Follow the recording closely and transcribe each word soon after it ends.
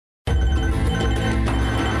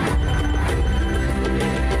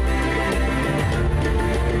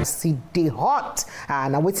see they hot.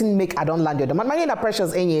 And I'm waiting make I don't land your demand. My name is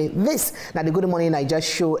Precious Enyi. This now the Good Morning I just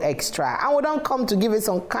show extra. And we don't come to give it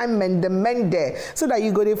some kind mende so that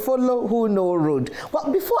you go to follow who know road.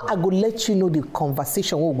 But before I go let you know the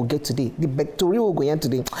conversation we will get today, the story we will go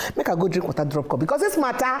today, make I go drink water drop cup because this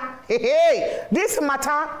matter, this matter,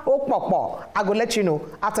 I go let you know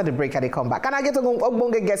after the break. I come back. Can I get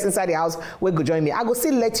a guest inside the house? We go join me. I go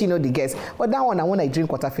still let you know the guest. But that one, I when I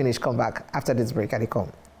drink water finish, come back after this break. I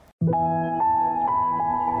come.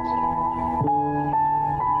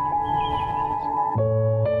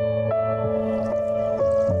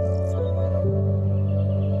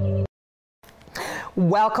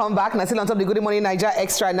 Welcome back. Now still on top of the Good Morning Niger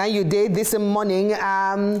Extra. Now you did this morning.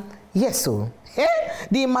 Yes, so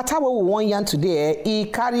the matter we want yarn today, he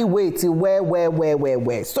carry weight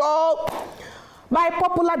where. So by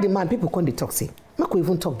popular demand, people come dey talk say, make we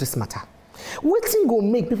even talk this matter. Wetin go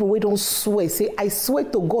make people wey don't swear say, I swear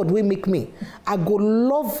to God wey make me, I go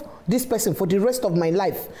love this person for the rest of my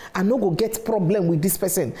life. I no go get problem with this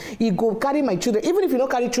person. He go carry my children. Even if you don't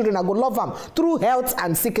carry children, I go love them through health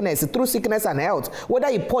and sickness, through sickness and health. Whether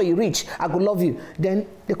he poor, he rich, I go love you. Then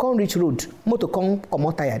they come reach road. Motor come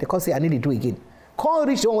out tired. They come say, I need to do again. Come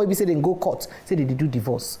reach the one where we say they go court. Say they do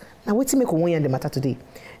divorce. Now wetin make one yarn the matter today?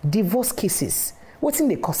 Divorce cases. Wetin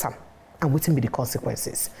they cause them? And waiting be the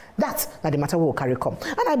consequences. That's the matter we will carry come.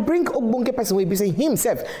 And I bring Ogbonge person will be saying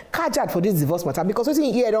himself cajad for this divorce matter because what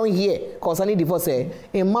he hear don't hear concerning divorce, a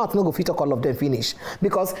mouth no go fit talk all of them finish.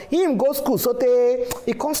 Because him go school, so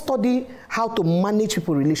he can't study how to manage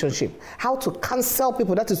people relationship, how to counsel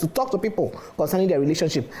people, that is to talk to people concerning their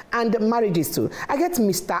relationship and marriages too. I get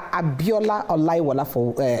Mr. Abiola Olayiwola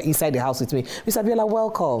for inside the house with me. Mr. Abiola,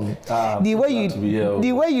 welcome. The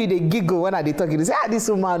way you they giggle when I they talking, you say, this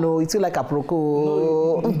woman, oh, it's like a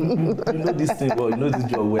proco. No, you know this thing, but you know this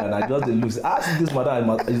job well, and I just look. Ask this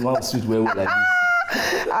matter is one sweet well like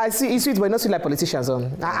this. I see it's sweet, but not sweet like politicians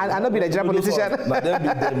on. I not be the Nigerian politician.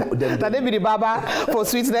 Now they be the barber for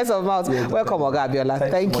sweetness of mouth. Yeah, welcome, Oga Abiola.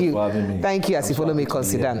 Thank you. Thank you as you follow me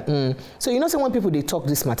consider. So you know, so when people they talk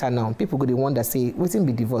this matter now, people go they wonder say, waiting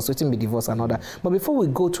be divorce, and all that. But before we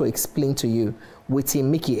go to explain to you,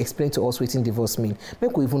 waiting make you explain to us waiting divorce mean.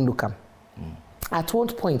 Make we even look am. At one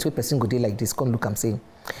point, where person go there like this, come look and say,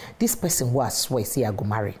 this person who I swear say I go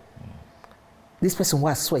marry. This person who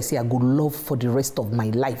I swear say I go love for the rest of my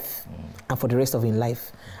life and for the rest of in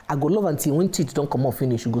life. I go love until when teeth don't come off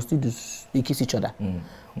finish, you go still do they kiss each other.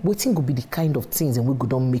 Waiting go be the kind of things and we go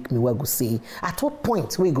don't make me where I go say. At what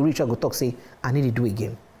point where you go reach, I go talk say, I need to do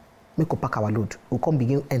again. Make up pack our load. We'll come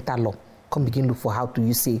begin enter law. Come begin look for how do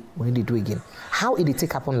you say we need to do again. How it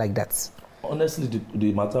take happen like that? Honestly,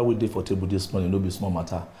 the matter we did for table this morning no be small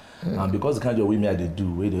matter. And because the kind of women they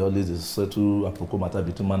do, where they always settle a proco matter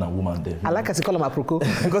between man and woman there. I like as you call them a proco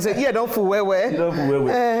because here don't fool where. You don't fool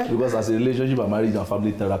where. Because as a relationship and marriage and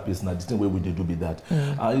family therapist, now the thing where we do be that.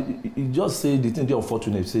 And it just say the thing they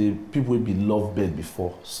unfortunate say people will be love bed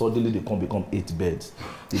before, suddenly they can become hate beds.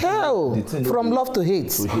 Hell, from love to hate.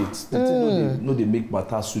 To hate. The thing no they make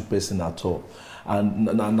matter sweet person at all. And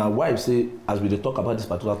now wife say, as we talk about this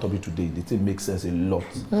particular topic today, the thing makes sense a lot.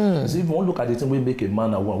 So if you want to look at the thing, we make a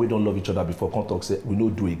man and woman, we don't love each other before, can't talk, say, we no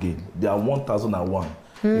do again. There are 1001.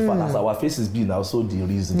 In fact, as our faces be now, so the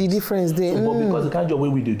reason. The difference there. So, but because the kind of way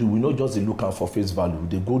we do, we not just look out for face value,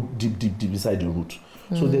 they go deep inside the root.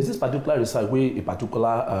 So there's this particular research where a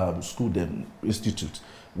particular school, them institute,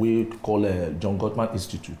 we call John Gottman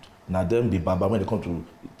Institute. Now them the Baba when they come to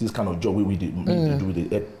this kind of job we do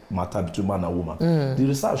the matter between man and woman. The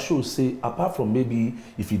research shows say apart from maybe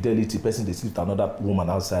infidelity, person they sleep with another woman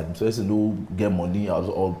outside, so person no get money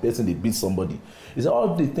or person they beat somebody. It's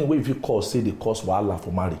all the thing where if you cause say they cause wahala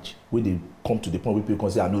for marriage, where they come to the point where people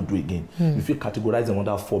can say I no do again. If you categorize them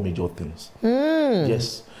under 4 major things.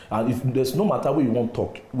 Yes. And if there's no matter where you want to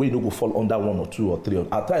talk, where you don't go fall under 1 or 2 or 3.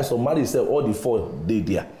 At times, some marriage say all the 4 they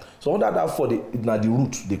there. So under that 4, now the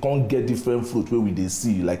root, they can't get different fruit where we they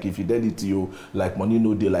see, like infidelity, you like money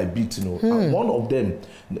no they like beating. And one of them,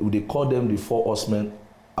 they call them the 4 horsemen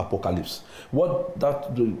apocalypse. What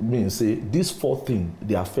that means, say these 4 things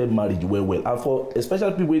they affect marriage well. And for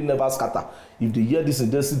especially people who never scatter, if they hear this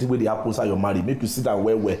intensity where they happen inside your marriage, make you sit down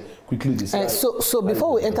well quickly decide. So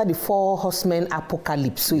before we enter the 4 horsemen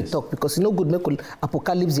apocalypse, so you talk because it's no good make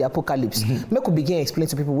apocalypse the apocalypse. Make we begin explain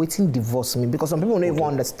to people what's divorce mean because some people don't even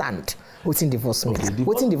understand what's divorce mean.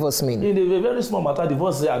 What's divorce mean? In a very small matter,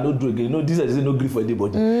 divorce say I don't do again. No, this is no agree for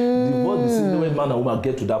anybody. Divorce is when man and woman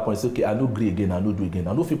get to that point, say okay, I don't agree again, I don't do again,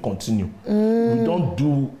 I don't feel continue. We don't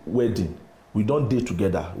do wedding. we don't date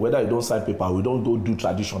together, whether you don't sign paper, we don't go do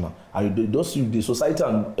traditional, and you don't see the society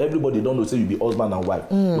and everybody don't know say you be husband and wife.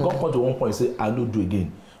 You come come to one point say I don't do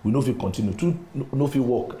again. We know if you continue to no if you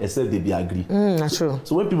work except they be agree. That's true.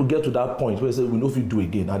 So when people get to that point where they say we know if you do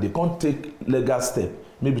again, and they can't take legal step,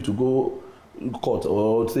 maybe to go court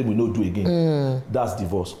or say we no do again, that's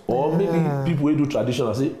divorce. Or maybe people will do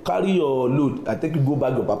traditional say carry your load, I take you go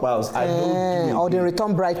back your papa house. I don't do or the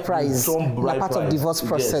return bride price. Part of divorce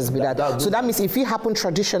process. Yes, so that means if it happen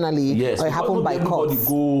traditionally, or it happen by court. Everybody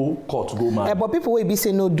go court, go man. But people will be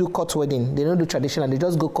say no do court wedding. They don't do traditional. They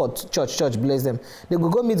just go court, church bless them. They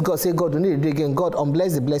go meet God, say God, we need to do again. God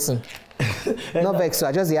unbless the blessing. No vex, so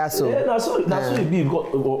I just ask so. Yeah, that's so it be.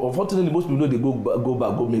 Because unfortunately, most people know they go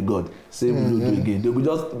back, go make God say we will do again. They will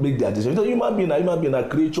just make their decision. So human being a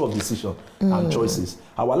creature of decision and choices.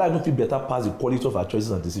 Our life don't feel better past the quality of our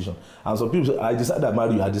choices and decision. And some people say, I decide to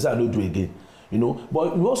marry you, I decide not do again. You know,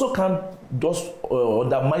 but we also can't just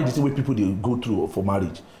undermine the way people they go through for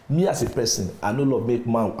marriage. Me as a person, I know love make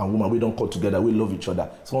man and woman, we don't come together, we love each other.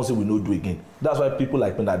 Someone say we no do again. That's why people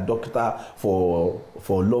like me, that doctor for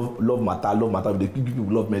love matter, they give people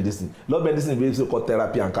love medicine. Love medicine is called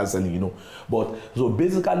therapy and counseling, you know. But so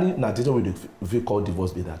basically, now we call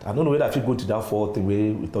divorce be that. I don't know whether I feel go to that fourth thing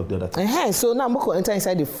where we talked the other time. So now I'm going to enter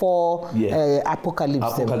inside the four apocalypse.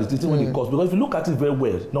 Apocalypse, this is when it costs. Because if you look at it very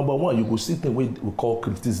well, number one, you go see things we call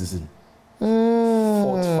criticism.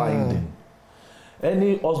 Fault finding.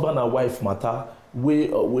 Any husband and wife matter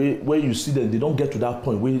where you see them, they don't get to that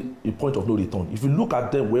point where a point of no return. If you look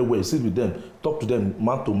at them where you sit with them, talk to them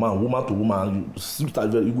man to man, woman to woman, and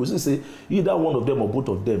you go say either one of them or both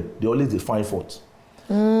of them, they always find fault.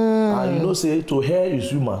 And you know say to err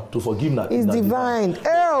is human, to forgive is divine.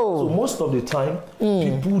 So most of the time,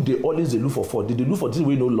 people they always look for fault. They look for this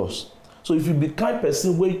way no loss. So if you be kind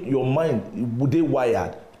person where your mind would they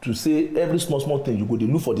wired to say every small thing you go they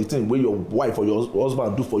look for the thing where your wife or your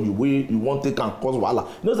husband do for you where you want take and cause wahala.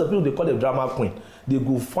 You know the people they call them drama queen. They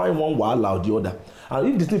go find one wahala or the other. And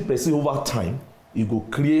if the thing persists over time, it go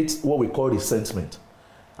create what we call resentment.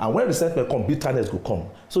 And when resentment come, bitterness will come.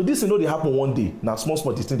 So this they happen one day. Now small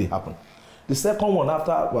the thing they happen. The second one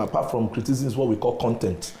after apart from criticism is what we call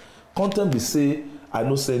contempt. Contempt is say I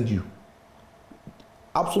no send you.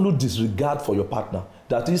 Absolute disregard for your partner.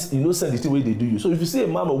 That is, you don't send the thing way they do you. So if you see a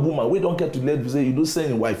man or woman, we don't get to let you say you don't send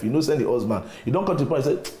your wife, you don't send your husband, you don't come to the point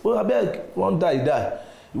and say, well, I beg, one die.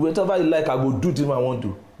 Whatever you like, I will do the thing I want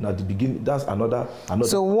to. Now at the beginning, that's another.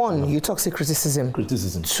 So one, you toxic criticism.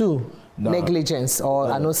 Two, negligence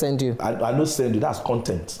or I no send you. I no send you. That's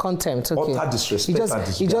contempt. Contempt. Okay. Utter disrespect and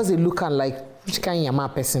disrespect. He just look like which kind of yama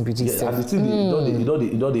person be this. Yeah, and the thing, you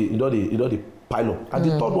know the pile up. And the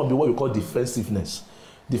third one be what we call defensiveness.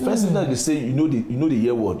 Defensiveness, they say you know the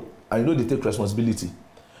year word and you know they take responsibility.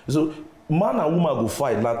 So man and woman go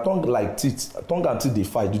fight like tongue like teeth, tongue and teeth they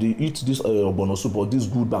fight. Do they eat this bono soup or this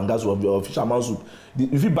good bangas or fisherman soup?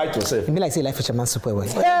 If you bite yourself, you be like say like fisherman soup well.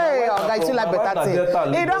 Hey, guys, you like better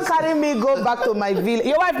thing. He don't carry me go back to my village.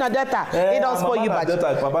 Your wife not data. He don't spoil you baje.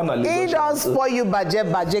 He don't spoil you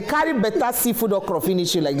baje. Carry better seafood okra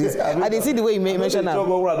finish you like this. I dey see the way you mention now.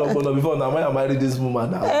 Before now when I marry this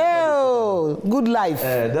woman now. Oh, good life.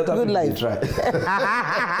 Good life.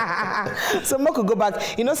 So Mo could go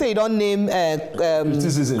back. You know, say you don't name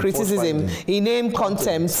criticism. He named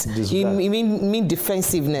contempt. He mean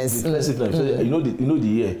defensiveness. Defensiveness. So, you know the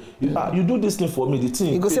year. You do this thing for me. The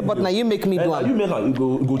thing. You go say, but now you make me do it. You make her. You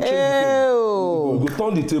go change the thing. You go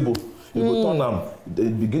turn the table. You go turn them. They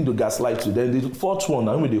begin to gaslight you. Then the fourth one,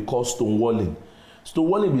 I mean, they call stonewalling.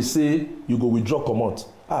 Stonewalling, we say you go withdraw, come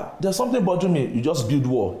out. There's something bothering me. You just build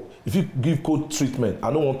wall. If you give cold treatment,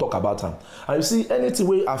 I don't want to talk about them. And you see, anything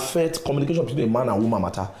will affect communication between a man and woman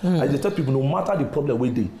matter. I just tell people, no matter the problem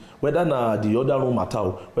we do, whether na the other room matter,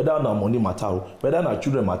 whether na money matter, whether na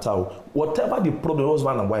children matter, whatever the problem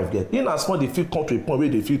husband and wife get, in as much they feel come to a point where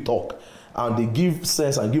they feel talk, and they give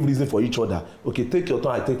sense and give reason for each other. Okay, take your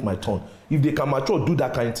turn, I take my turn. If they can mature, do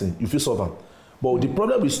that kind of thing, you feel solve them. But the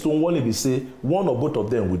problem with stonewalling is say one or both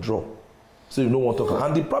of them withdraw. So you don't want to talk.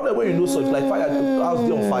 And the problem when you know so it's like fire, house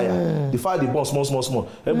dey on fire. The fire they burn small.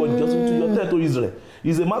 Everybody just into your tent to Israel.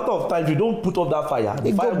 It's a matter of time. If you don't put up that fire,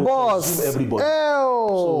 the fire will consume everybody.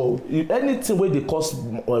 So anything where they cause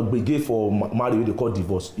brigade for marriage, they call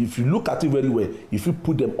divorce. If you look at it very well, if you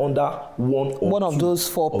put them under one of those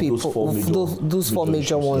four people, those four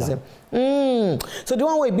major ones. Yeah. So the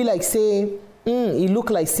one where it be like say It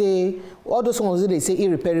look like say all those ones they say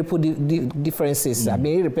irreparable differences. I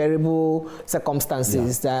mean irreparable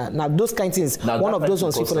circumstances. Now those kind of things. Now, one of those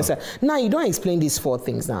ones people say. Now you don't explain these 4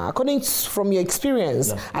 things. Now according from your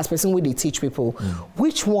experience as person where they teach people,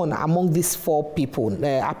 which one among these 4 people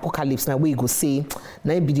apocalypse now we go say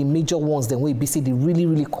now be the major ones then we be say they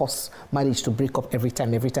really cause marriage to break up every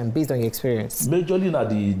time based on your experience. Majorly now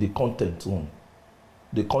the content one.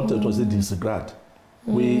 The content was a disregard.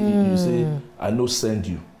 Where you say, I no send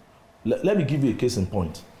you. Let me give you a case in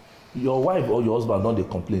point. Your wife or your husband don't they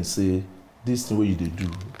complain, say, this thing where you they do,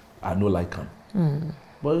 I no like him.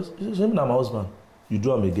 But same na my husband, you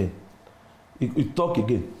do him again. You talk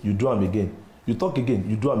again, you do him again. You talk again,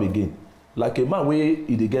 you do him again. Like a man where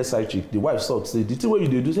he dey get side chick, the wife talks, say, the thing where you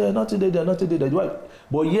they do, say, nothing there, nothing there. The wife,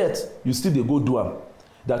 but yet, you still they go do him.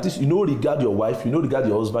 That is, you know regard your wife, you know regard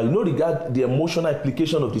your husband, you know regard the emotional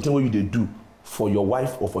implication of the thing where you they do for your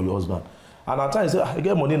wife or for your husband. And at times, I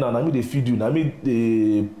get money now, I mean they feed you, I mean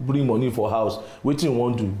they bring money for house, what you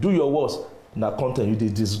want to do your worst. Now content, you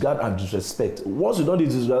disregard and disrespect. Once you don't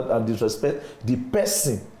disregard and disrespect the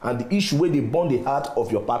person and the issue where they bond the heart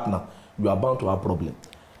of your partner, you are bound to have problem.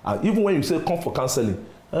 And even when you say come for counseling,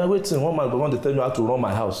 wait, one man want to tell you how to run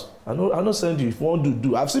my house. I don't send you if you want to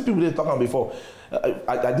do. I've seen people they talking before.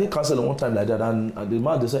 I did counseling one time like that, and the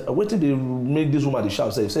man they said, wait till they make this woman the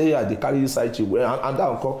shout, say yeah, they carry this side chick, and that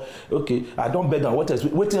uncle, okay, I don't beg her, what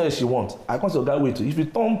else she want? I can't say, guy, wait, if you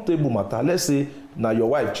turn table matter, let's say now your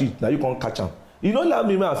wife cheat, now you can't catch her. You don't let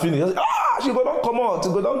me man finish. She go don't come out,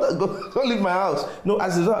 don't leave my house. No,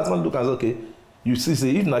 as a result, I look and say, okay, you see,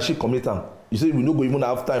 say if now she commit her, you say we no go even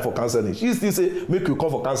have time for counseling. She still say make you come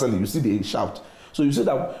for counseling. You see they shout. So you see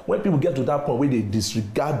that when people get to that point where they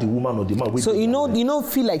disregard the woman or the man. So you know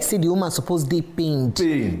feel like say the woman supposed they pain.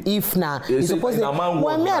 If now you suppose they,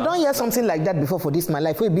 well me I don't hear something like that before for this my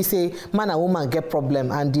life. Where be say man and woman get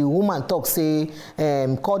problem and the woman talk say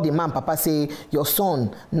call the man papa say your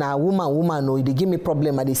son now woman no they give me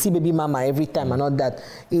problem and they see baby mama every time and all that.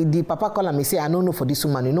 The papa call and me say I don't know for this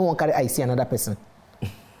woman you no one carry I see another person.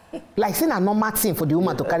 Like saying a normal thing for the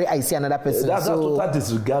woman to carry I see another person. That's total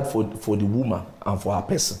disregard for the woman and for her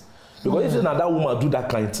person. Because if that woman do that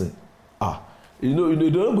kind of thing, they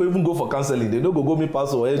don't even go for counseling. They don't go meet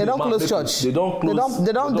pastor. They don't close church. They don't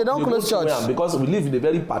close church. Because we live in a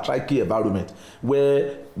very patriarchal environment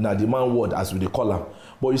where now the man word as we they call them.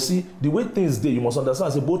 But you see, the way things dey, you must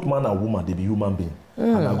understand. Say both man and woman they be human being,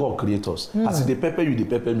 and God create us. As they pepper you, they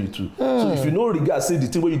pepper me too. So if you know regard, say the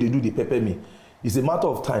thing where you they do, they pepper me. It's a matter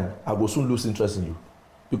of time. I will soon lose interest in you.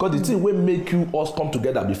 Because the thing will make you us come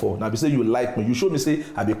together before. Now, if you say you like me, you show me say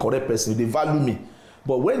I be a correct person, they value me.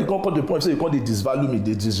 But when you come to the point, say you can't disvalue me,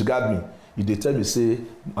 they disregard me. If they tell me, say,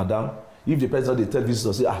 madam, if the person they tell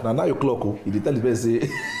visitors, say, now your clock, oh. If they tell the person, say,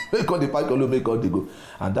 make all the park, make all they go.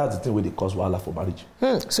 And that's the thing where they cause wahala for marriage.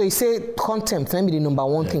 So you say contempt, maybe the number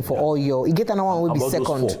one thing for all your, you get another one will be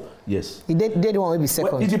second. Yes. The one will be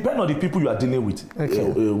second. Well, it depends on the people you are dealing with.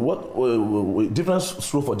 Okay. Different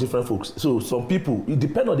stroke for different folks. So some people, it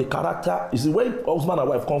depends on the character. You see, when husband and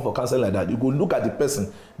wife come for counseling like that, you go look at the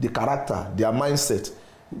person, the character, their mindset,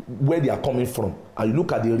 where they are coming from, and you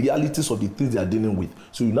look at the realities of the things they are dealing with.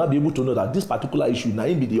 So you'll not be able to know that this particular issue now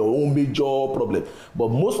be your own major problem. But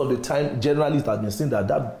most of the time, generally, it has been seen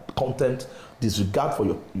that content, disregard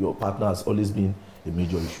for your partner has always been a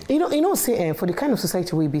major issue. You know, say for the kind of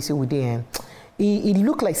society we be say we dey, it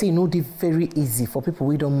look like say it's very easy for people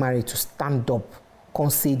we don't marry to stand up, can't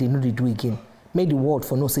say they know they do again. Make the word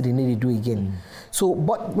for no say they need to do again. So,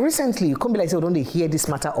 but recently, you can't be like say, don't they hear this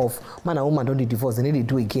matter of man and woman don't they divorce, they need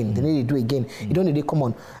to do again, they need to do again. You don't need to come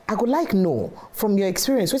on. I would like know from your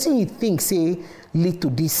experience, what do you think say lead to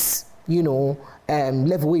this,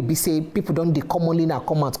 level where be say people don't they commonly now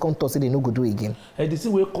come out, come to say they no go do again. And the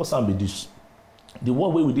thing where cause and be this, the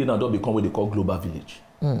one way we did now don't become what they call global village.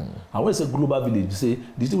 And when you say global village, you say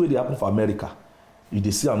the thing where they happen for America, you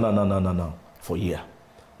they see now for a year.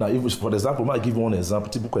 Now, if, for example, I might give you one example,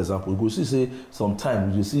 typical example. You go see, say,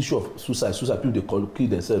 sometimes you see issue of suicide people, they kill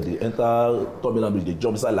themselves, they enter terminal, they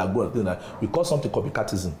jump inside lagoon, and things like that. We call something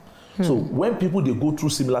copycatism. So when people, they go through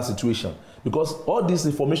similar situation, because all this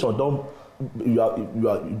information, you are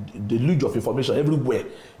the deluge of information everywhere,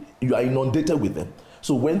 you are inundated with them.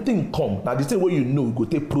 So when things come, now the thing where you go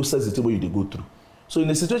take process the thing where you go through. So in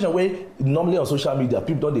a situation where normally on social media,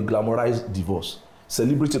 people don't glamorize divorce.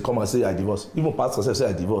 Celebrity come and say I divorce. Even pastors say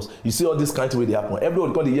I divorce. You see all this kind of way they happen.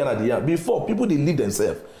 Everyone call the year and the year. Before people they lead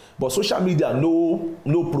themselves, but social media no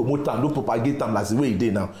promote them, no propagate them like the way they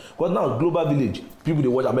now. Because now global village, people they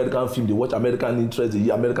watch American film, they watch American interest, they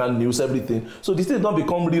hear American news, everything. So these things don't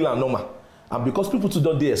become real and normal. And because people too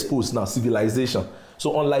don't dey exposed now, civilization.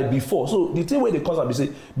 So unlike before, so the thing where they cause be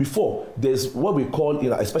say before there's what we call,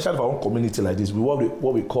 especially for our own community like this,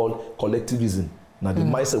 what we call collectivism. Now the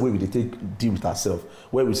mindset where we take deal with ourselves,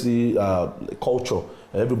 where we see culture,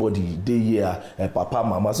 everybody day here, papa,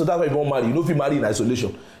 mama. So that's why you don't marry. You know if you marry in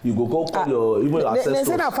isolation, you go call your even ancestors. They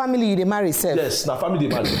say that family they marry self. Yes, now family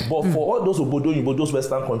they marry. But for all those Obodo, those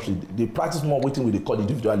Western countries, they practice more waiting with they call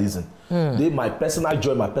individualism. They my personal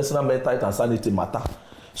joy, my personal mental health and sanity matter.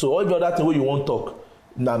 So all the other thing where you want talk,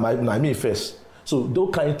 now me first. So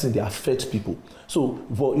those kind of things they affect people. So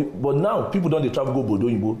but now people don't they travel go Bodo.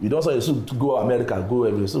 You don't say so to go America, go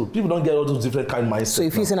everywhere. So people don't get all those different kind of mindsets. So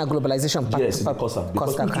if you say a globalization, yes, because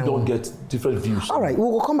people don't get different views. All right, we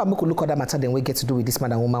will come back. We could look at that matter. Then we get to do with this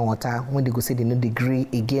man and woman water when they go say they no degree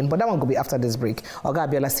again. But that one will be after this break. Oga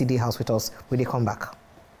Abiola CD house with us when they come back.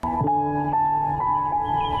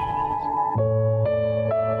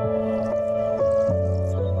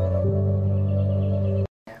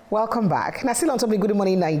 Welcome back. Now, still on top of the Good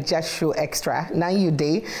Morning Naija Show Extra, 9 you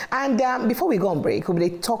day. And before we go on break, we'll be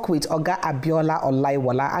talk with Oga Abiola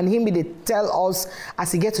Olayiwola, and him they tell us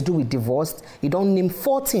as he get to do with divorce, he don't name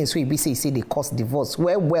 4 things. So he say they cause divorce.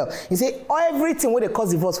 Well, he say everything where they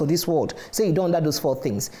cause divorce for this world. Say he don't under those 4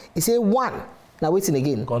 things. He say 1. Now waiting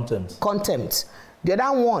again. Contempt. The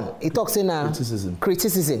other one, he talks in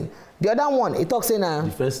criticism. The other one, he talks in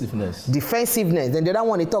defensiveness. Then the other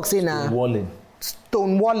one, he talks in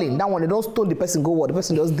stonewalling. That one, they don't stone the person, go wall. The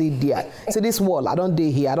person just did there. Say this wall, I don't day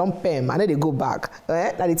here, I don't pay him, and then they go back.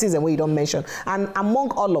 That it is the way you don't mention. And among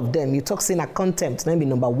all of them, you talk saying a contempt, maybe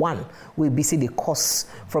number 1 will be see the cause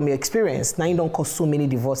from your experience. Now you don't cause so many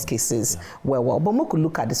divorce cases. Yeah. Well, but we could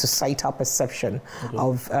look at the societal perception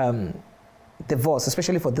of divorce,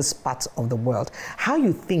 especially for this part of the world. How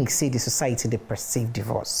you think, say, the society they perceive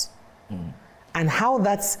divorce, and how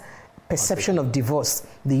that's perception of divorce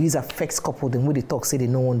they use affects couple, then when they talk say they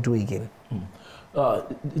no one do again.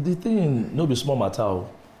 The thing no be small matter,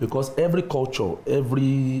 because every culture,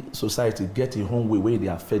 every society get a own way where they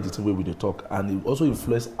affect the way we they talk, and it also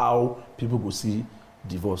influence how people go see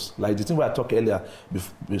divorce. Like the thing where I talked earlier,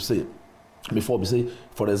 before we say,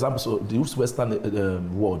 for example, so the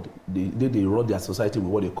Western world, they run their society with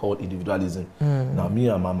what they call individualism. Now me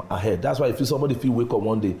and I'm ahead. That's why if somebody feel wake up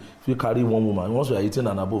one day, if you carry one woman, once you are 18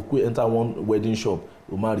 and above, quick enter one wedding shop,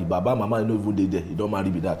 you marry. Baba, mama, you know even they there. You don't marry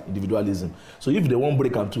with that individualism. So if they won't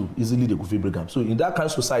break them too, easily they could feel break them. So in that kind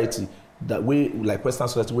of society, that way like Western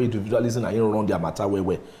society where individualism and you run their matter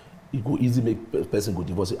where it go easy make a person go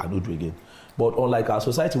divorce and not do again. But unlike our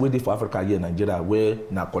society where they for Africa here in Nigeria, where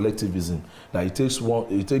now collectivism, now it takes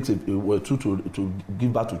two to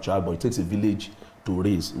give birth to a child, but it takes a village to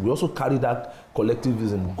raise. We also carry that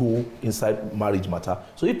collectivism go inside marriage matter.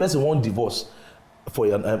 So if person want divorce for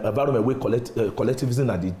an environment where collectivism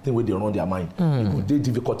and the thing where they run their mind, it will be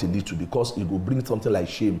difficult to lead to, because it will bring something like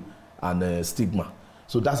shame and stigma.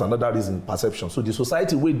 So that's another reason, perception. So the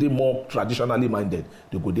society where they more traditionally minded,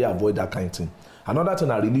 they avoid that kind of thing. Another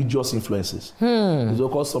thing are religious influences.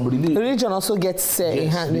 Because some religion also gets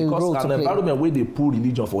because an environment where they put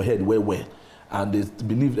religion for head where and they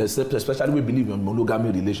believe, especially we believe in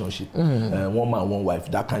monogamy relationship, one man, one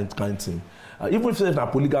wife, that kind of thing. Even if they're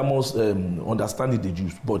polygamous, understanding the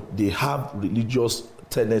Jews, but they have religious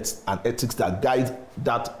tenets and ethics that guide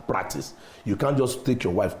that practice. You can't just take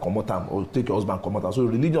your wife, come out, or take your husband, come out. So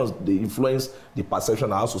religions, they influence the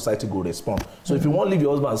perception of how society go respond. So if you want to leave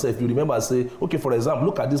your husband, say, if you remember, say, okay, for example,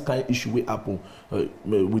 look at this kind of issue with Apple,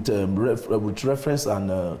 with reference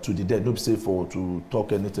and to the dead, not say for to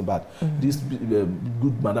talk anything bad. This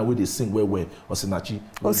good manner where they sing where Osinachi.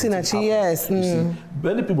 Osinachi, yes.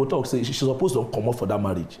 Many people talk, say she's supposed to come up for that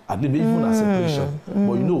marriage, at least even a separation.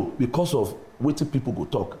 But you know, because of waiting people go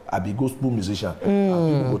talk, I be gospel musician,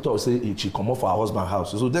 and people go talk, say she come off for her husband's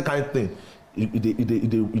house. So that kind of thing,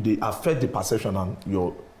 it affect the perception and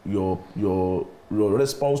your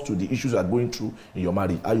response to the issues you are going through in your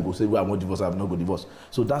marriage. How you go say, well, I want divorce, I have not go divorce.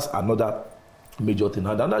 So that's another major thing.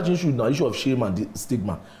 And another issue now, issue of shame and the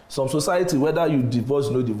stigma. Some society, whether you divorce,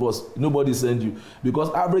 no divorce, nobody send you,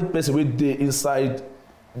 because average person wey dey inside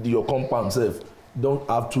your compound self don't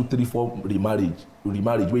have 2, 3, 4 remarriage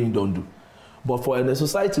where you don't do. But for a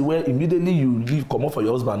society where immediately you leave, come up for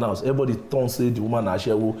your husband now, everybody turns say the woman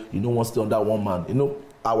Ashewo, you know, wants to stay under one man. You know,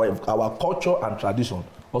 our culture and tradition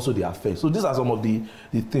also they affect. So these are some of the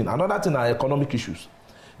things. Another thing are economic issues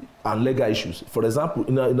and legal issues. For example,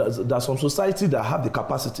 there are some society that have the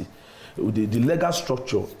capacity, the legal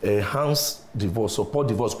structure enhance divorce, support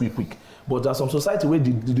divorce quick. But there are some society where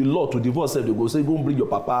the law to divorce, they go say, go and bring your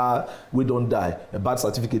papa, we don't die, a birth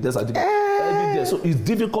certificate, death certificate. Yeah, so it's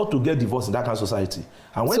difficult to get divorced in that kind of society.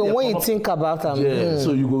 And when you think about them,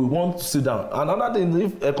 so you go want to sit down. And another thing,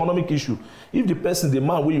 if economic issue, if the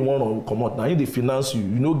man where you want to come out now, if they finance you,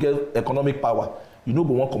 you know get economic power. You know,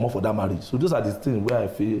 go want to come out for that marriage. So those are the things where I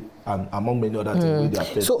feel, and among many other things, where they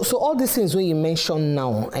affect. So all these things when you mention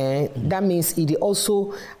now, that means it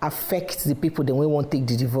also affects the people that we want to take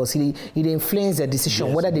the divorce. It influences their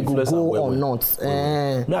decision whether they go or not.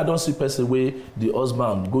 Me, I don't see person where the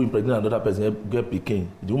husband go impregnate another person get pikin.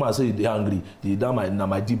 The woman say they angry. That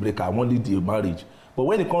my deal breaker. I want lead the marriage. But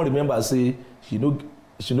when they can't remember, say she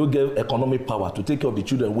no get economic power to take care of the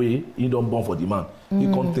children wey he don born for the man. He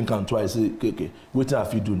can't think am twice. Say, okay, wetin I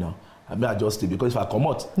fit do now? I may adjust it because if I come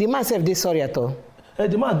out. The man sef dey sorry at all.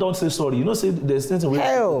 The man don't say sorry. You know, say there's things we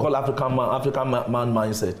call African man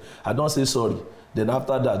mindset. I don't say sorry. Then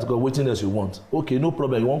after that, because waiting else you want. Okay, no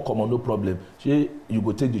problem. You won't come on, no problem. You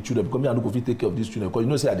go take the children because me I no go fit take care of these children because you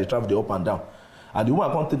know say I dey travel the up and down. And the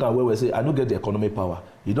woman can't think and where say I don't get the economic power.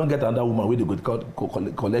 You don't get another woman where they go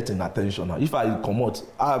collecting attention. Now, if I come out,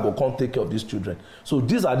 I go can't take care of these children. So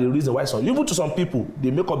these are the reasons why even to some people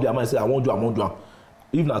they make up their mind and say I won't do.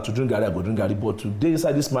 If not to drink garri, I go drink garri. But today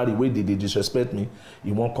inside this marriage where they disrespect me,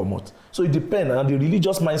 it won't come out. So it depends on the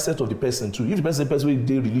religious mindset of the person too. If the person where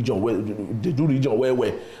they religion well, they do religion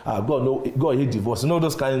God hate divorce. You know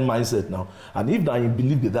those kind of mindset now. And if now you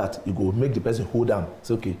believe in that, you go make the person hold on.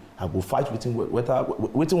 Say okay, I go fight with him.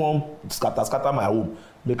 Waiting one scatter my home,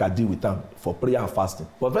 make a deal with them for prayer and fasting.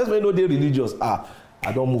 But first when you know they religious, I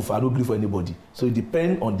don't move, I don't agree for anybody. So it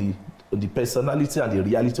depends on the personality and the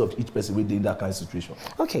reality of each person within that kind of situation.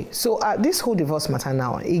 Okay, so this whole divorce matter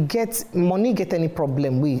now, money get any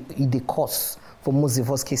problem with the cause for most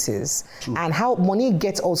divorce cases. True. And how money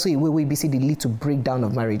gets also a way where we see the lead to breakdown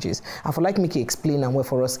of marriages. I would like make you explain and where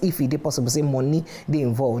for us if it is possible say money they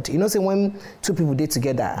involved. You know, say when two people date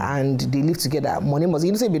together and they live together, money must.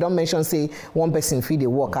 You know, say we don't mention say one person fee they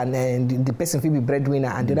work and the person fee be breadwinner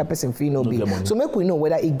and the other person fee no be. So make we know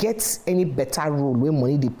whether it gets any better role where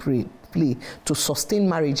money they play to sustain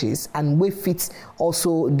marriages and where fits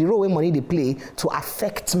also the role where money they play to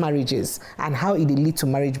affect marriages and how it lead to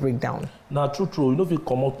marriage breakdown. Now, true. You know if you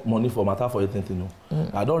come up money for matter for anything, you know.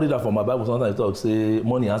 I don't read that from my Bible. Sometimes it talks say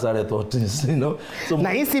money answereth all things, you know. So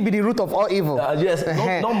now it still be the root of all evil. Yes,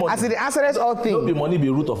 not money. As it answereth all things. Not be money be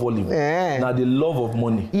root of all evil. Now the love of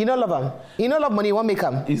money. You don't love them. You don't love money. You won't make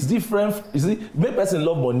them. It's different. You see, make person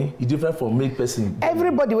love money. It's different from make person.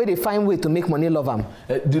 Everybody where they find way to make money love them.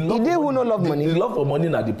 The love for money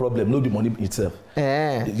not the problem. Not the money itself.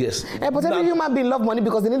 Yes. But every human being love money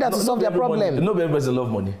because they need that to solve their problem. No everybody love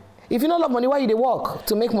money. If you don't love money, why you they work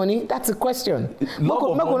to make money? That's a question. The love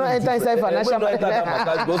of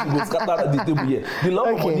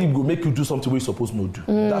money will make you do something you're supposed to do.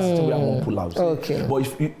 That's the way I want to pull out. Okay. But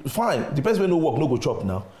if fine, depends when no work, no go chop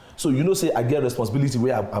now. So you know, say I get responsibility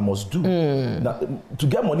where I must do. Now, to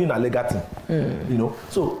get money in a legal thing. You know.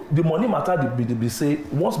 So the money matter they say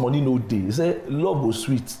once money no day, they say love go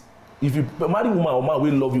sweet. If you marry woman or man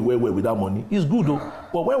will love you well without money, it's good though.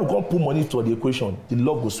 But when we can't put money to the equation, the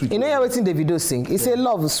love goes sweet. You know everything the video sing. He say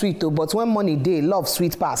love is sweet though, but when money day, love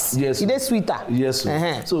sweet pass. Yes. It is sweeter. Yes.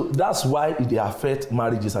 So that's why they affect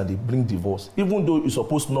marriages and they bring divorce. Even though you're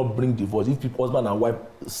supposed to not bring divorce, if people, husband and wife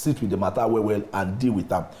sit with the matter well and deal with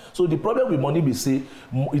them. So the problem with money be say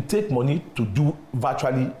it take money to do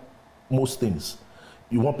virtually most things.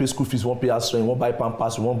 You won't pay school fees, you won't pay house rent, you won't buy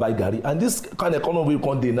pampers, you won't buy garri. And this kind of economy we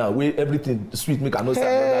can't do now, where everything sweet, make another So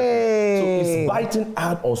it's biting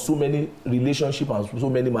hard on so many relationships and so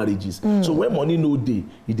many marriages. So when money no day,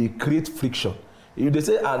 it create friction. If they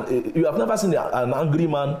say, and you have never seen an angry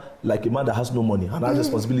man like a man that has no money and has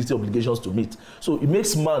responsibility, obligations to meet. So it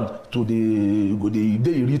makes man to the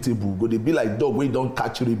irritable, go they be like dog where you don't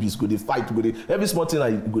catch rabies, go they fight, go they every small thing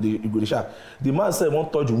like go they sharp. The man said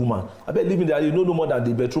won't touch a woman. I bet living there you know no more than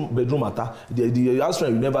the bedroom matter. The house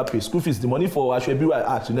rent you never pay, school fees, the money for actually be where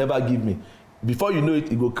I ask you never give me. Before you know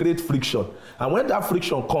it will create friction. And when that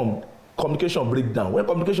friction come, communication break down. When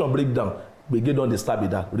communication break down, we get on the start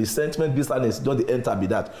with that. Resentment, bitterness, don't they enter with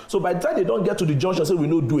that. So by the time they don't get to the junction, say we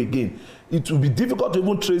no do again, it will be difficult to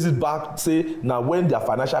even trace it back, say now when their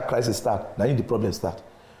financial crisis start, now the problem start.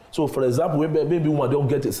 So for example, when maybe woman don't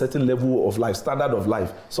get a certain level of life, standard of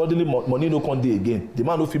life, suddenly money no come day again. The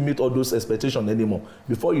man no fit meet all those expectations anymore.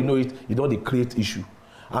 Before you know it, it don't create issue.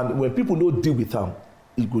 And when people don't deal with them,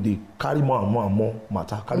 it go dey carry more and more and more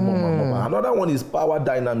matter, carry more and more. Another one is power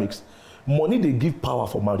dynamics. Money they give power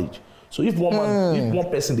for marriage. So if one man, if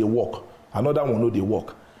one person they work, another one no they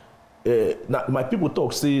work. Now my people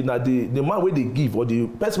talk say now the man where they give or the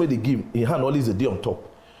person where they give in hand always a day on top.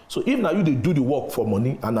 So if now you they do the work for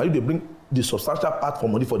money and now you they bring the substantial part for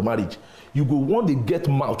money for the marriage, you go want to get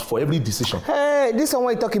mouth for every decision. Hey, this one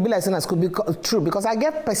way talk, it be like saying could be true, because I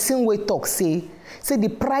get person way talk say the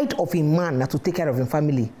pride of a man na to take care of his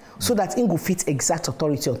family, so that he go fit exact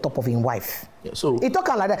authority on top of his wife. Yeah, so he talk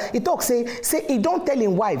like that. He talk say he don't tell his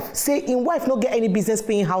wife, say his wife no get any business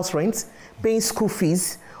paying house rent, paying school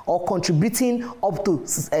fees, or contributing up to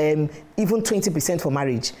even 20% for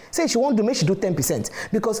marriage. Say she won't do, make she do 10,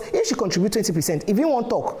 because if she contribute 20%, if he won't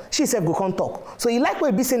talk, she self go can't talk. So he like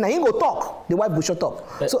what he be saying, now he go talk, the wife go shut up.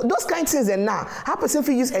 So those kind of things, and now how person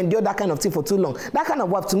feel use endure that kind of thing for too long. That kind of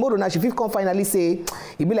wife tomorrow now she feel come finally say,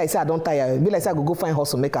 he be like say I don't tire, he be like say I go find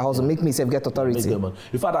hustle, make a hustle, make me self get authority.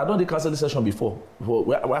 In fact, I done the counseling session before.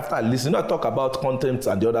 After I listen, I talk about contempt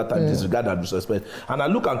and the other time disregard and disrespect, and I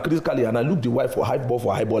look and critically, and I look the wife for high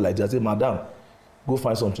ball like that. I say, madam, go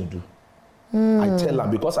find something to do. I tell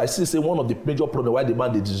her, because I see say one of the major problems why the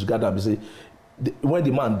man they disregard them, say when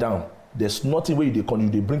the man down, there's nothing where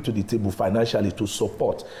they bring to the table financially to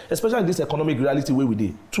support, especially in this economic reality where we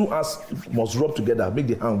did. Two hands must rub together, make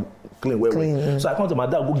the hand clean. So I come to my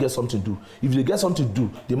dad, go get something to do. If they get something to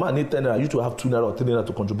do, the man need 10 naira, you to have 2 naira or 3 naira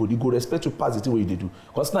to contribute. You go respect to pass the way they do.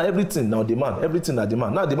 Because now everything now demand, everything now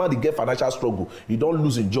demand. Now demand they get financial struggle. You don't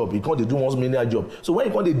lose in job. You can't they do one menial job. So when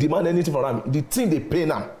you can't they demand anything from them, the thing they pay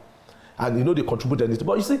now, and you know they contribute anything.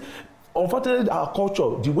 But you see, unfortunately, our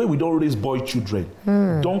culture, the way we don't raise boy children,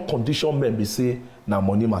 don't condition men be say, now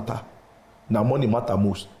money matter. Now money matter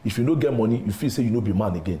most. If you don't get money, you feel say you don't be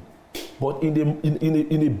man again. But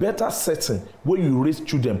in a better setting, where you raise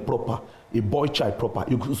children proper, a boy child proper,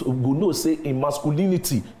 you go know say in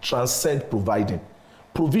masculinity transcend providing.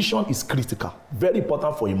 Provision is critical, very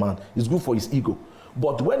important for a man. It's good for his ego.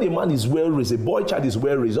 But when a man is well raised, a boy child is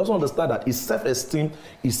well raised, just understand that his self-esteem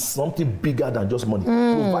is something bigger than just money.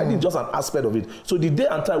 Providing is just an aspect of it. So the day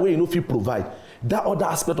and time where you know if you provide, that other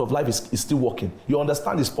aspect of life is still working. You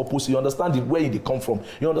understand his purpose, you understand where he come from,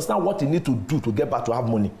 you understand what he need to do to get back to have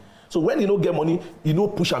money. So when you don't get money, you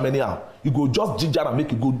don't push him anyhow. You go just ginger and make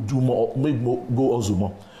you go do more, go also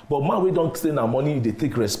more. But man, we don't say now money, they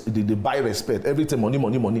take respect, they buy respect. Everything money.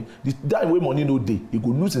 That way money no day, you go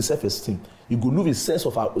lose his self-esteem. You go lose his sense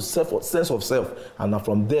of self, and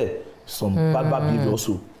from there, some bad behavior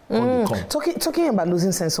also come. Talking about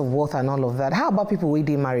losing sense of worth and all of that, how about people with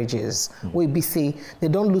their marriages? We be say they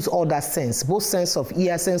don't lose all that sense, both sense of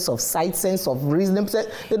ear, sense of sight, sense of reason.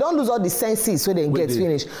 They don't lose all the senses so they get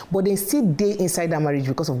finished, but they still stay inside that marriage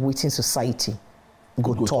because of waiting society.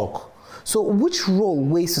 Go talk. So which role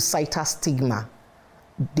will societal stigma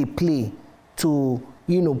they play to,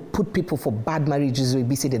 you know, put people for bad marriages where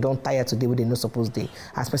they say they don't tire today where they not supposed to?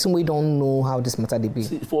 As person we don't know how this matter they be.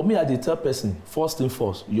 See, for me, I dey tell person, first thing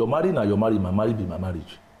first, you're married now, you're married, my marriage be my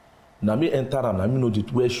marriage. Now me enter and now me know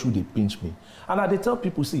where should they pinch me. And I dey tell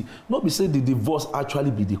people, see, not be say the divorce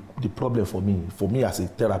actually be the problem for me as a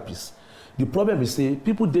therapist. The problem is say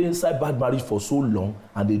people dey inside bad marriage for so long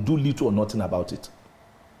and they do little or nothing about it.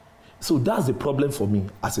 So that's the problem for me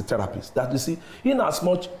as a therapist. That you see, in as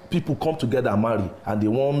much people come together and marry and they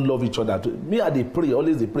won't love each other, me I they pray,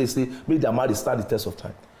 always they pray, say, make their marriage stand the test of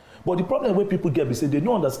time. But the problem where people get, say, they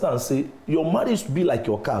don't understand, say, your marriage be like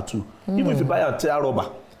your car too. Even if you buy a tire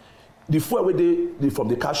rubber, the fuel where they from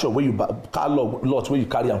the car shop where you buy car lot where you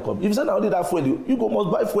carry and come. If you say now only that fuel, you go must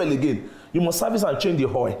buy fuel again. You must service and change the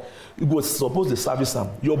oil. You go suppose to service them.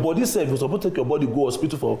 Your body self, you're supposed to take your body go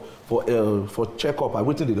hospital for checkup and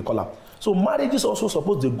waiting they call up. So marriage is also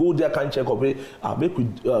supposed to go there kind checkup. Make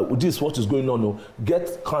with this what is going on. No,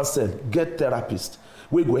 get counsel, get therapist.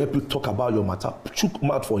 We go help you talk about your matter, chook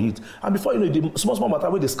mouth for it. And before you know the small matter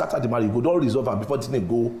where they scatter the marriage, you go don't resolve and before they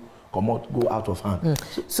go out of hand.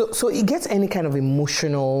 So it gets any kind of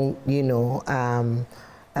emotional, you know,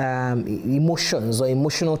 emotions or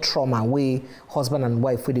emotional trauma where husband and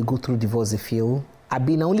wife where they go through divorce they feel. I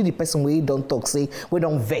been only the person where don't talk, say we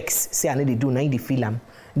don't vex, say I know they do, now they feel them.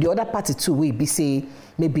 The other party too we be say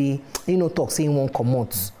maybe you know talk saying won't come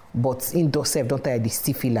out, but in self don't tire they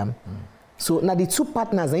still feel them. So now the two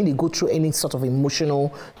partners, then they go through any sort of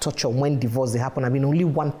emotional torture when divorce they happen. I mean, only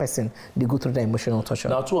one person they go through the emotional torture.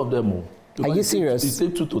 Now two of them. Are you serious? It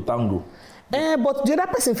takes two to tango. But the other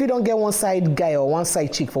person, if you don't get one side guy or one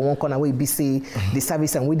side chick for one corner, where be say the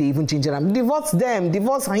service and where they even ginger them, divorce them,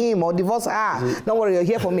 divorce him or divorce her. Don't worry, you're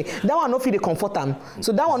here for me. That one not feel they comfort them.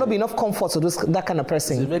 So that one not be enough comfort to that kind of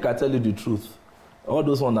person. See, make I tell you the truth. All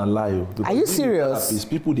those ones are lie. Are you serious?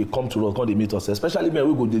 People they come to us, come they meet us, especially men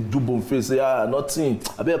we go they do bone face, say nothing.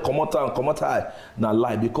 I better come out high. Now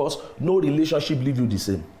lie because no relationship leave you the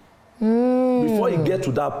same. Before you get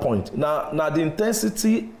to that point, now the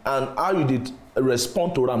intensity and how you did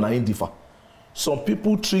respond to them are differ. Some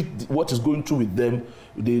people treat what is going through with them,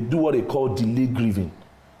 they do what they call delay grieving.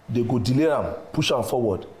 They go delay them, push them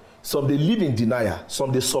forward. Some they live in denial,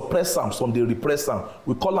 some they suppress them, some they repress them.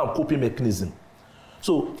 We call them coping mechanism.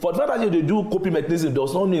 So for the fact that they do coping mechanism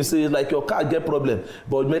does not mean say like your car get problem,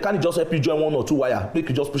 but mechanic just help you join 1 or 2 wire, make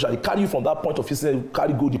you just push it, carry you from that point of view,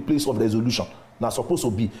 carry go the place of resolution. Now supposed to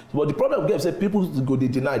be. But the problem we get is people go they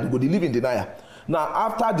deny, they go they live in denial. Now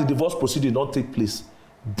after the divorce proceeding don't take place,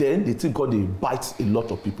 then they think they bite a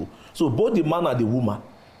lot of people. So both the man and the woman,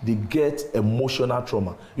 they get emotional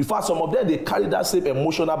trauma. In fact, some of them they carry that same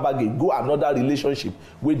emotional baggage, go another relationship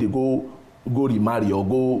where they go remarry or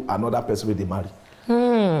go another person where they marry.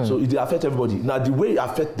 So it affects everybody. Now the way it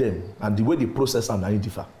affects them and the way they process and they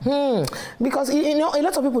differ. Because you know a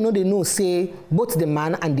lot of people know they know say both the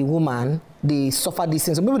man and the woman they suffer these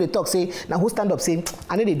things. So people they talk say now who stand up say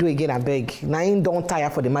I know they do again I beg. Now I don't tire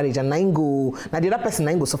for the marriage and now go now the other person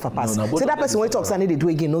now go suffer pass. No, so that person when talks and they do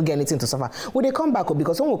again no get anything to suffer. When they come back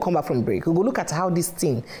because when we come back from break we go look at how this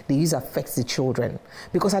thing they use affects the children.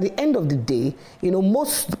 Because at the end of the day, you know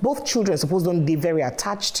both children suppose don't be very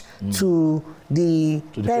attached to the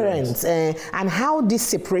parents and how this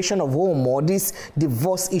separation of home or this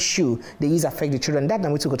divorce issue they use affect the children. That now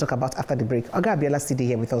we will talk about after the break. Oga Abiola still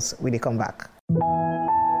here with us when they come back.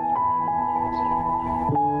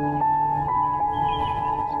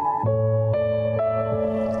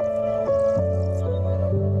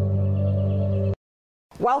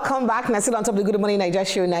 Welcome back. Now still on top of the Good Morning Naija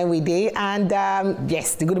show 9 weekday, and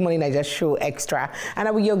yes, the Good Morning Naija show extra. And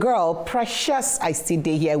I'm with your girl Precious. I still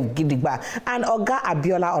day here with Gidigba and Oga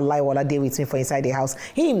Abiola Olayiwola day with me for inside the house.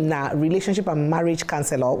 Him na relationship and marriage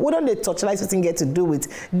counselor. We don't they touchlight something get to do with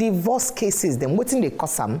divorce cases. Them waiting they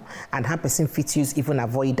cause them and how person fit use even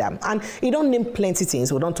avoid them. And he don't name plenty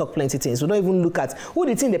things. We don't talk plenty things. We don't even look at who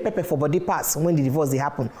the thing they pepper for body parts when the divorce they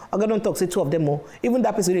happen. Oga don't talk say 2 of them more. Even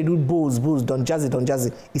that person they do bulls don't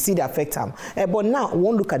jazzy. You see the effect them. But now, we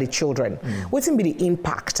won't look at the children. What will be the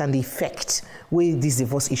impact and the effect with these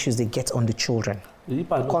divorce issues they get on the children? The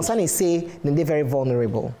concern is say they're very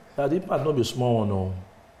vulnerable. The impact not be small, no.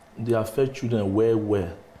 They affect children well.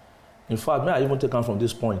 In fact, may I even take on from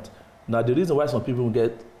this point. Now, the reason why some people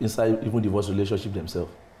get inside even divorce relationship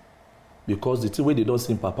themselves, because the thing way they don't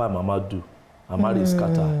see Papa and Mama do, and marriage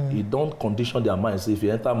scatter, it don't condition their mind. Say if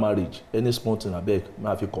you enter marriage, any small thing I beg, may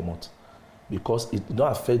have you come out. Because it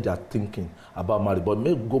don't affect their thinking about marriage. But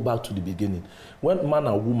maybe go back to the beginning. When man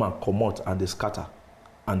and woman come out and they scatter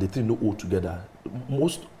and they think no hold together,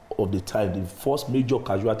 most of the time the first major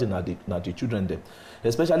casualty na the children them.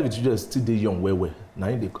 Especially if the children still they young well. Now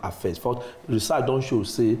they affect. For research don't show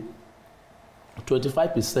say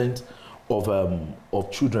 25%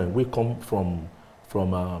 of children will come from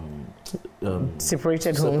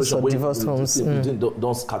separated homes or divorced homes.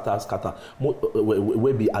 Don't scatter.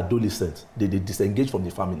 Will be adolescents. They disengage from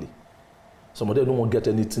the family. Some of them don't want to get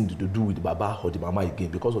anything to do with the Baba or the Mama again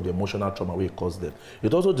because of the emotional trauma it caused them.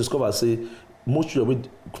 It also discovers say most children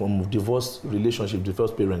from divorced relationship,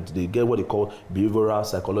 divorced parents, they get what they call behavioral,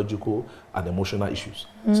 psychological, and emotional issues.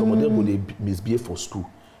 Some of them will they misbehave for school,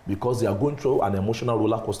 because they are going through an emotional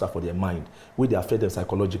roller coaster for their mind, where they affect them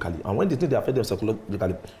psychologically. And when they think they affect them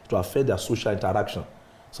psychologically, to affect their social interaction,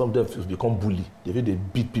 some of them become bully. They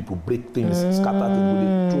beat people, break things, scatter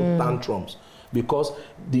things, throw tantrums. Because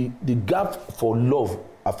the gap for love,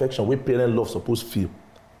 affection, where parent love supposed to feel,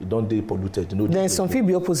 it don't they polluted. You know, then some feel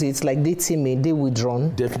the opposite, like they timid, they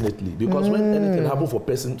withdrawn. Definitely, because when anything happens for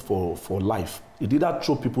person for life, it either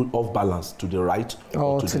throw people off balance to the right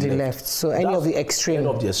or to the left. So any of the extreme. Any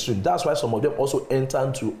of the extreme. That's why some of them also enter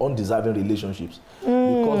into undeserving relationships,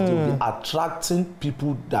 because they'll be attracting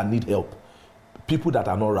people that need help, people that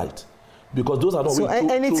are not right. Because those are not so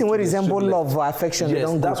anything where resemble love or affection, yes, they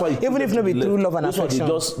don't that's go. Why even if not be true love and affection.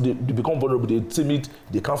 They become vulnerable, they're timid,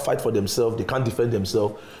 they can't fight for themselves, they can't defend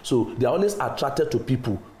themselves. So they're always attracted to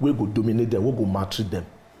people who will dominate them, who will maltreat them.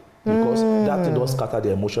 Because that thing don't scatter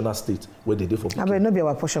their emotional state where they do for people. I mean, not be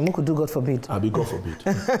our portion. We could do God forbid. I be God forbid.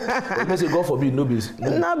 When you say God forbid, no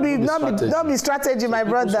be strategy, my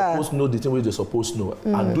brother. People supposed to know the thing where they supposed to know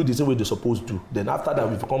and do the thing where they supposed to do. Then after that,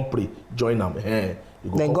 we come pray, join them.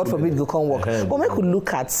 Then God forbid go come work. But we could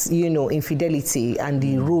look at infidelity and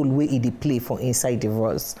the role where it play for inside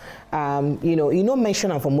divorce. You don't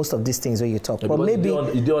mention for most of these things when you talk, but maybe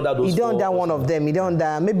you don't under one of them. You don't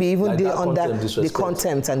under maybe even like they under the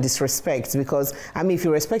contempt and disrespect. Because I mean, if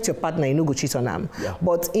you respect your partner, you no go cheat on them. Yeah.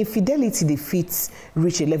 But infidelity defeats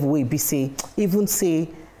reach a level where you say.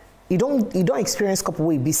 You don't experience couple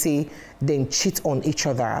where you say then cheat on each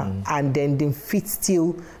other and then fit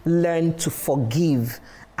still learn to forgive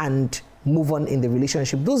and move on in the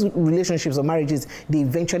relationship. Those relationships or marriages, they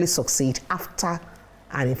eventually succeed after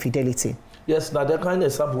an infidelity. Yes, now that kind of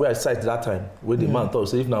example where I cite that time, where the man thought,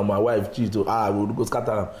 say, if now my wife cheats, I will go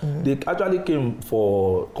scatter them. They actually came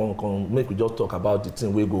for, make we just talk about the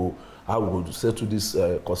thing, we go, how we go settle this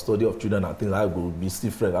custody of children and things, I will be still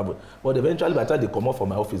friends. But eventually, by the time they come out from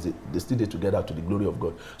my office, they still stay together to the glory of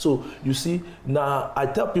God. So, you see, now I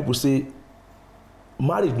tell people, say,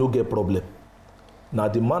 marriage no get problem. Now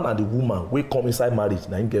the man and the woman, we come inside marriage,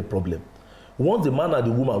 now you get problem. Once the man and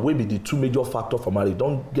the woman will be the two major factors for marriage,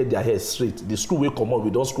 don't get their head straight. The screw will come out,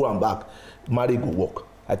 we don't screw them back. Marriage will work.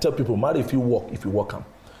 I tell people, marry if you work them.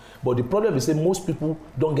 But the problem is that most people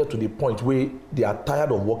don't get to the point where they are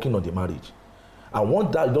tired of working on the marriage. And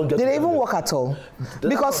once that don't get, they don't even work at all.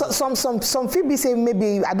 Because some people say,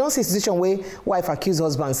 maybe I don't see a situation where wife accuse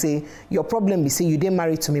husband, say your problem is say you didn't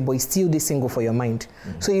marry to me, but you still did single for your mind.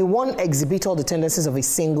 So you won't exhibit all the tendencies of a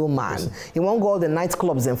single man. You won't go all the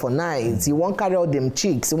nightclubs and for nights. You won't carry all them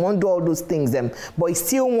chicks. You won't do all those things them. But you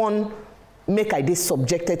still won't make ideas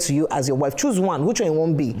subjected to you as your wife. Choose one, which one you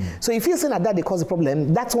won't be. So if you're saying that they cause a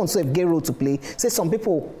problem, that's one sort of gay role to play. Say some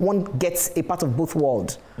people won't get a part of both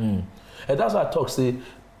worlds. And that's why I talk, say,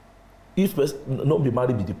 if not be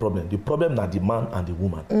married be the problem na the man and the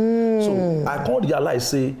woman. So I can't realize,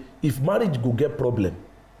 say, if marriage go get problem,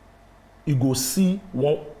 you go see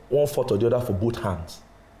one fault or the other for both hands.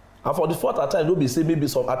 And for the fault at times, don't be say maybe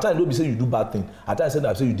some, at times don't be say you do bad thing. At times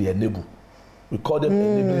say you dey enable. We call them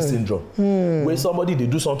enabling syndrome. Where somebody they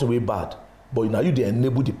do something way bad, but now you they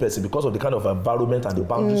enable the person because of the kind of environment and the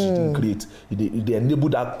boundaries you didn't create. They enable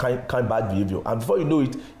that kind bad behavior, and before you know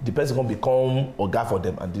it, the person can become oga for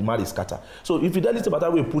them, and the marriage scatter. So if fidelity matter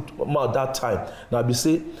we put at that time, now be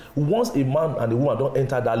say once a man and a woman don't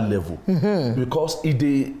enter that level, because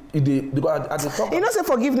because at the top, you know, say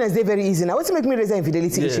forgiveness they very easy. Now what's make me raise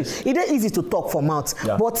infidelity issue? It's easy to talk from out,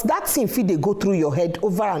 but that thing feel they go through your head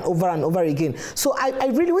over and over and over again. So I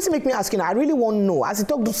really, what's make me ask you now? I really want to know, as you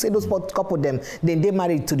talk to say those couple them, then they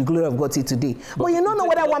married to the glory of God till today. But you don't know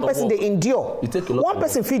whether one person they endure. One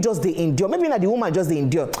person feel just they endure. Maybe not the woman just they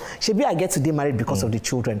endure. She be I get today married because of the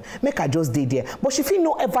children. Make her just stay there. But she feel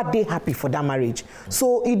no ever they happy for that marriage.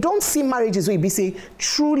 So you don't see marriages where you be say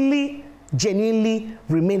truly, genuinely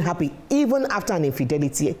remain happy even after an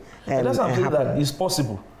infidelity. That's what I'm saying, that it's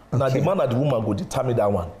possible. Okay. Now the man and the woman go determine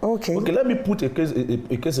that one. Okay, let me put a case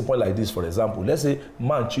in point like this, for example. Let's say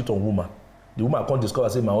man cheat on woman. The woman can't discover,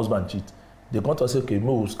 say my husband cheat. They can't say, okay,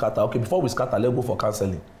 we'll scatter. Okay, before we scatter, let's go for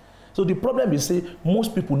counseling. So the problem is, say,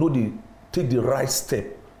 most people know they take the right step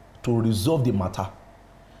to resolve the matter.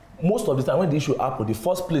 Most of the time when the issue happens, the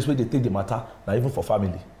first place where they take the matter, now even for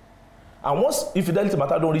family. And once infidelity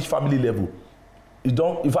matter don't reach family level, it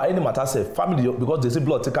don't, if any matter say family, because they say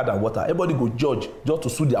blood thicker than water, everybody go judge just to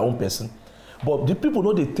sue their own person. But the people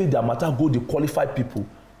know they take their matter, go the qualified people,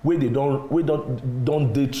 where they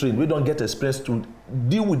don't day train, we don't get experience to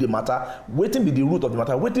deal with the matter, waiting be the root of the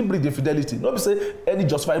matter, waiting bring the infidelity. Not be say any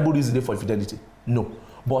justifiable reason for infidelity. No.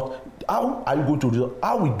 But how are you going to resolve,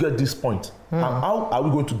 how we get this point, and how are we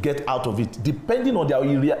going to get out of it, depending on their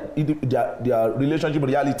relationship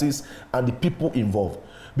realities and the people involved.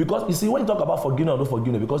 Because you see, when you talk about forgiveness or no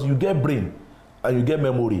forgiveness, because you get brain and you get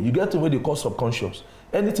memory, you get to where they call subconscious.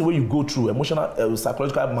 Anything where you go through emotional,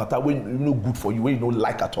 psychological matter, when you know good for you, when you don't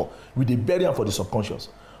like at all, with the barrier for the subconscious.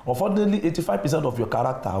 Unfortunately, 85% of your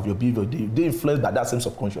character, of your behavior, they influenced by that same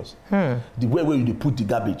subconscious. The way where you put the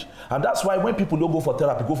garbage. And that's why when people don't go for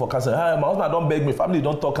therapy, go for counseling, hey, my husband don't beg me, family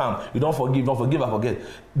don't talk him, you don't forgive, I forget.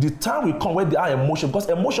 The time will come when there are emotion, because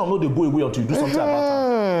emotion no they go away until you do something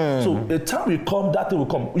about it. So a time will come, that thing will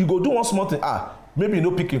come. You go do one small thing, maybe you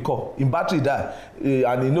no pick a call, in battery die,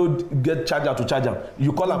 and you no get charger to charge them.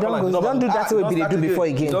 You call and don't do that way they do before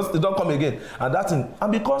again. They don't come again. And that thing,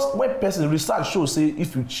 and because when person research shows, say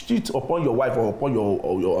if you cheat upon your wife or upon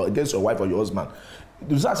your against your wife or your husband,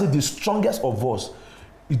 the research say the strongest of us,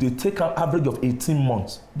 if they take an average of 18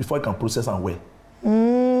 months before you can process and wear.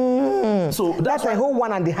 So that's a whole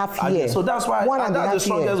 1.5 years. So that's why that's the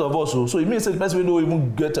strongest of us. So it means that the person will not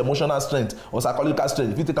even get emotional strength or psychological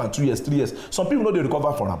strength. If you take on 2 years, 3 years, some people know they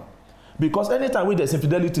recover from them. Because anytime when there's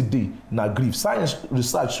infidelity day, now grief. Science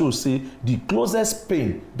research shows say the closest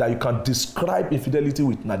pain that you can describe infidelity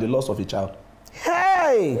with now the loss of a child.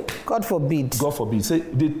 Hey, God forbid. God forbid. Say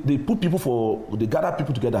they put people they gather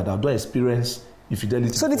people together that don't experience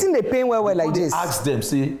infidelity. So the thing they pain well like this. Ask them,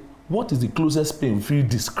 say, what is the closest pain? If you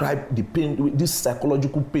describe the pain, this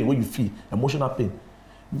psychological pain, where you feel emotional pain,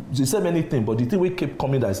 they say many things, but the thing we keep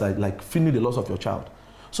coming that is like feeling the loss of your child.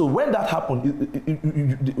 So when that happens,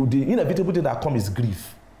 the inevitable thing that comes is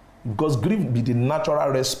grief. Because grief be the natural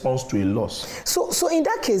response to a loss. So in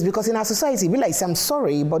that case, because in our society, be like, I'm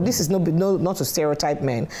sorry, but this is not to stereotype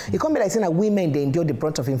men. It can't be like saying that women, they endure the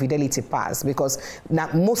brunt of infidelity past, because now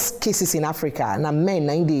most cases in Africa, now men,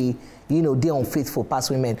 they're unfaithful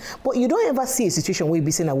past women. But you don't ever see a situation where you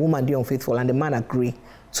be saying a woman they're unfaithful and the man agree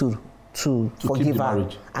to forgive her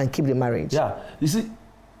and keep the marriage. Yeah, you see,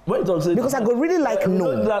 when you say because I go really like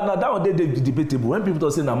known. Now that one they debatable. When people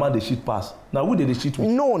talk say na man they shit pass. Now who they shit with?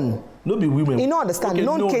 Known. No be women. You don't understand. Okay,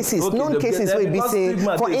 known cases where be say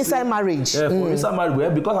for inside marriage. Yeah, for inside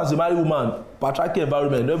marriage. Because as a married woman, patriarchal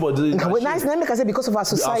environment, nobody. But nice, let me say because of our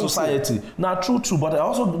society. Our society. Now true, but I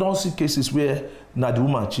also don't see cases where now the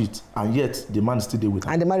woman cheat and yet the man still there with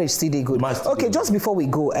her. And the marriage still dey good. Okay, just before we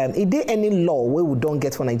go, is there any law where we don't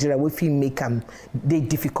get for Nigeria where we make they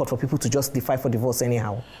difficult for people to just defy for divorce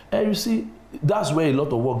anyhow? You see, that's where a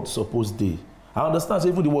lot of work supposed to. I understand, so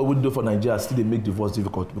even the work we do for Nigeria still they make divorce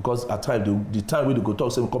difficult because at times the time when they go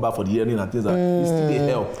talk, say we come back for the hearing and things like that, still they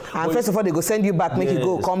help. And but first of all, they go send you back, make you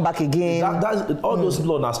go, come back again. That's all those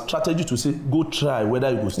laws are strategy to say go try whether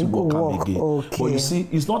you go still work again. Okay. But you see,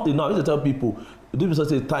 it's not enough. I used to tell people,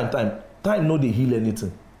 say time no they heal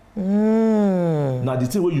anything. Now the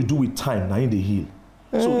thing what you do with time, now they heal.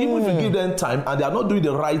 So even if you give them time and they are not doing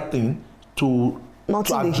the right thing to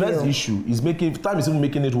address the issue, time is even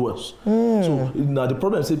making it worse. So now the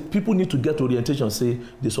problem is people need to get orientation, say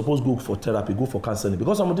they suppose go for therapy, go for counseling.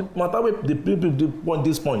 Because some of the matter where the people want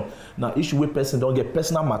this point, now issue where person don't get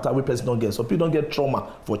personal matter where person don't get. Some people don't get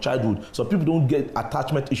trauma for childhood. Some people don't get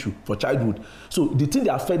attachment issue for childhood. So the thing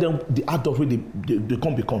they affect them, the adult way they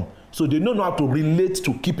come become. So they don't know how to relate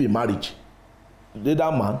to keep a marriage. Either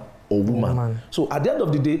man or woman. So at the end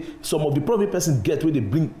of the day, some of the problem person get when they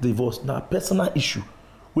bring divorce, now personal issue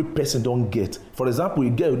where person don't get. For example, you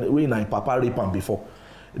get when papa rape him before.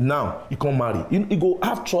 Now you can't marry. You go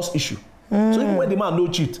have trust issue. So even when the man no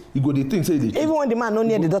cheat, you go the thing say they cheat. Even when the man no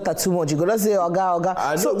near the daughter too much, you go just say oga.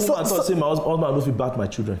 I know woman say my husband no fit back my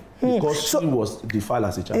children because she was defiled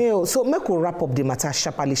as a child. So make we wrap up the matter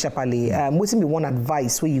sharply. Wetin be one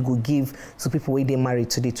advice where you go give to people where they married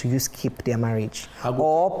today to use keep their marriage,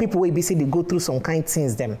 or people where be say they go through some kind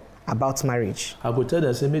things them about marriage? I go tell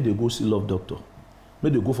them say make they go see love doctor,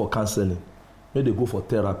 make they go for counseling, make they go for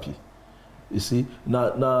therapy. You see,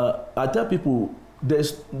 now I tell people.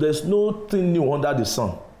 There's nothing new under the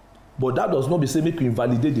sun, but that does not be say make you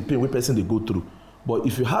invalidate the pain where person they go through. But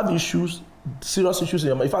if you have issues, serious issues in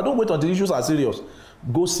your mind, if I don't wait until the issues are serious,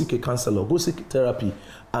 go seek a counselor, go seek therapy,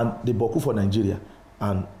 and they boku for Nigeria.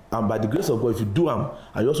 And by the grace of God, if you do them,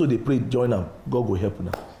 and you also they pray, join them, God will help you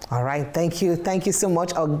now. All right, thank you so much.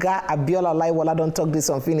 Oga Abiola Olayiwola don't talk this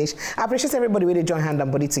unfinished. I appreciate everybody where they join hand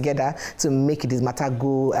and body together to make this matter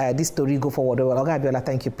go, this story go forward. Well, Oga Abiola,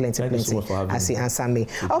 thank you plenty. Thank you so much for having me. Answer me.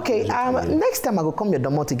 Okay, next time I go come your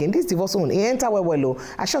domot again. This divorce one, it enter well.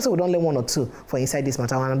 I sure say we don't learn one or two for inside this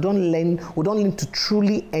matter, and we don't learn to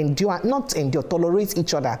truly endure, not endure, tolerate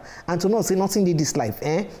each other, and to know say nothing in this life.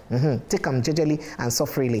 Take them jejely and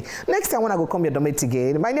sufferingly. Next time when I go come your domot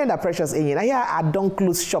again, my name is Precious Enyi. I hear I don't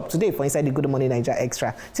close shop today for inside the Good Morning Nigeria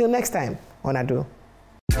Extra. Till next time, on Ado.